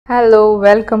Hello,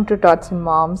 welcome to Tots and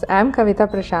Moms. I'm Kavita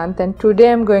Prashant and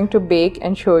today I'm going to bake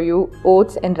and show you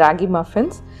oats and ragi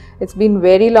muffins. It's been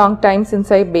very long time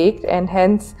since I baked and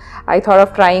hence I thought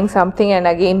of trying something and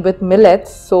again with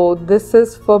millets. So this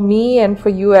is for me and for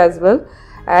you as well.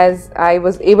 As I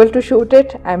was able to shoot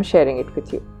it, I'm sharing it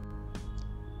with you.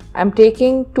 I'm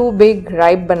taking 2 big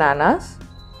ripe bananas.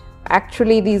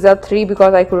 Actually these are 3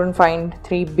 because I couldn't find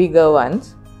 3 bigger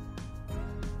ones.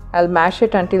 I'll mash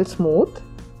it until smooth.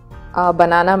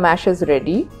 Banana mash is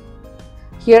ready.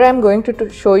 Here I am going to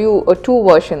show you 2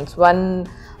 versions, one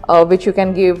which you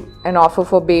can give an offer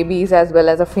for babies as well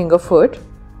as a finger food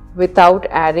without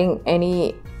adding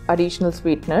any additional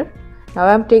sweetener. Now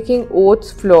I am taking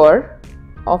oats flour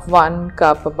of 1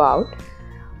 cup about,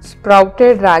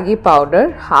 sprouted ragi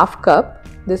powder half cup.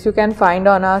 This you can find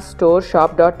on our store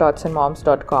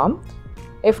shop.todsandmoms.com.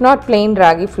 If not, plain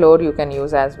ragi flour you can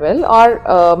use as well,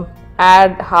 or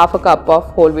add half a cup of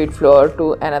whole wheat flour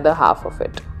to another half of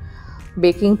it.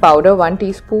 Baking powder 1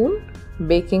 teaspoon,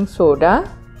 baking soda,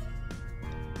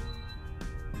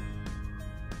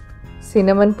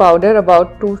 cinnamon powder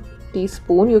about 2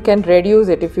 teaspoon. You can reduce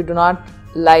it if you do not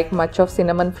like much of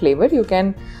cinnamon flavor. You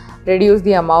can reduce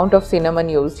the amount of cinnamon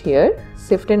used here.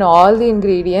 Sift in all the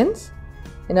ingredients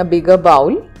in a bigger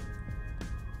bowl.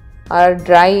 Our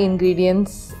dry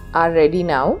ingredients are ready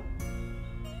now.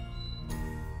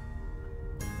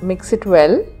 Mix it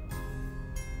well.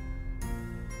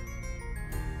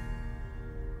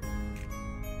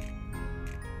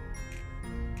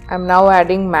 I'm now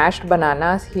adding mashed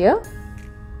bananas here.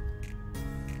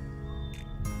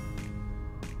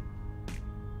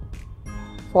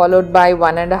 Followed by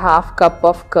 1.5 cup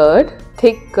of curd,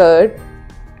 thick curd.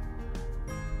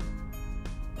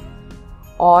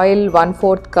 Oil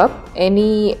 1/4 cup,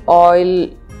 any oil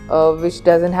which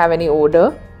doesn't have any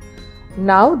odor.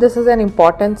 Now this is an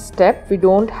important step. We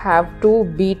don't have to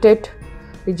beat it,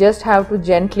 we just have to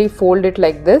gently fold it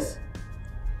like this.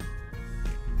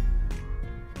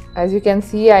 As you can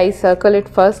see, I circle it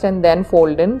first and then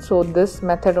fold in, so this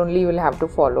method only you will have to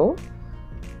follow.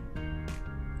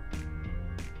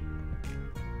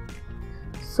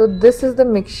 So this is the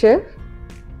mixture.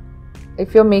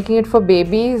 If you're making it for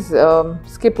babies,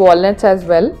 skip walnuts as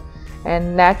well,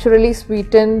 and naturally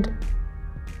sweetened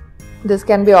this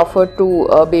can be offered to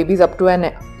babies up to an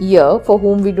year for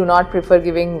whom we do not prefer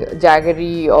giving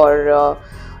jaggery or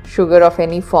sugar of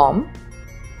any form.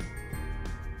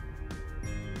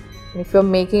 If you're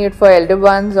making it for elder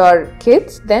ones or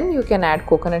kids, then you can add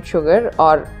coconut sugar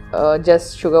or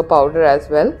just sugar powder as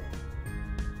well.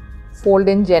 Fold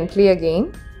in gently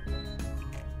again.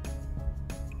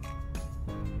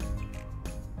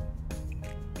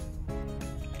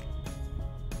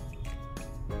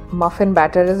 Muffin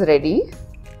batter is ready.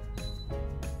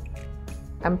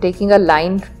 I'm taking a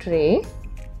lined tray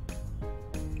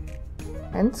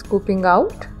and scooping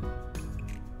out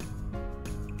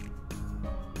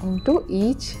into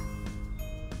each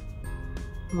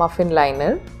muffin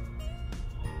liner.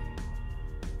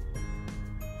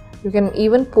 You can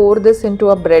even pour this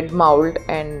into a bread mold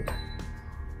and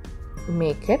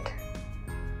make it.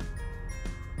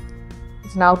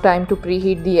 It's now time to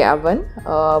preheat the oven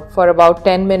for about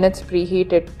 10 minutes.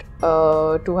 Preheat it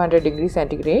 200 degrees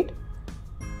centigrade.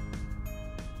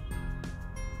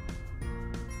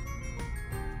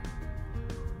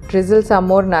 Drizzle some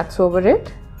more nuts over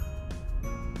it.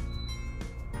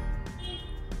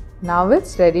 Now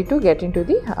it's ready to get into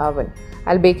the oven.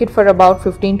 I'll bake it for about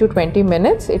 15 to 20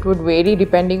 minutes. It would vary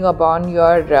depending upon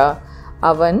your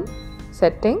oven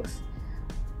settings.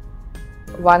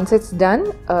 Once it's done,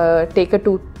 take a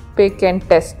toothpick and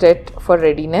test it for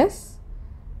readiness.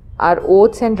 Our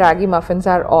oats and ragi muffins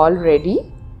are all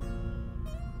ready.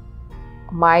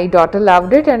 My daughter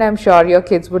loved it and I'm sure your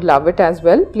kids would love it as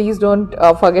well. Please don't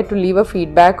forget to leave a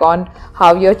feedback on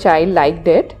how your child liked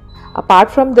it.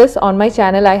 Apart from this, on my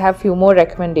channel I have few more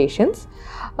recommendations.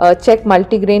 Check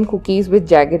multigrain cookies with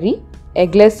jaggery,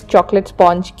 eggless chocolate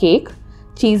sponge cake,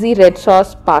 cheesy red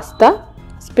sauce pasta,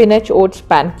 spinach oats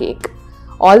pancake.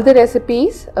 All the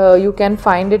recipes you can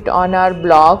find it on our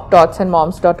blog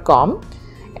todsandmoms.com,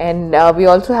 and we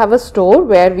also have a store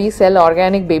where we sell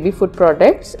organic baby food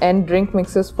products and drink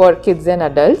mixes for kids and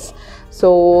adults.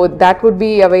 So that would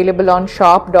be available on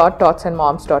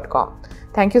shop.todsandmoms.com.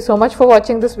 Thank you so much for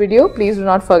watching this video. Please do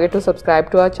not forget to subscribe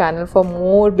to our channel for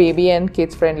more baby and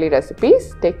kids friendly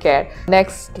recipes. Take care.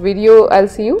 Next video I'll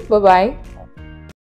see you. Bye bye.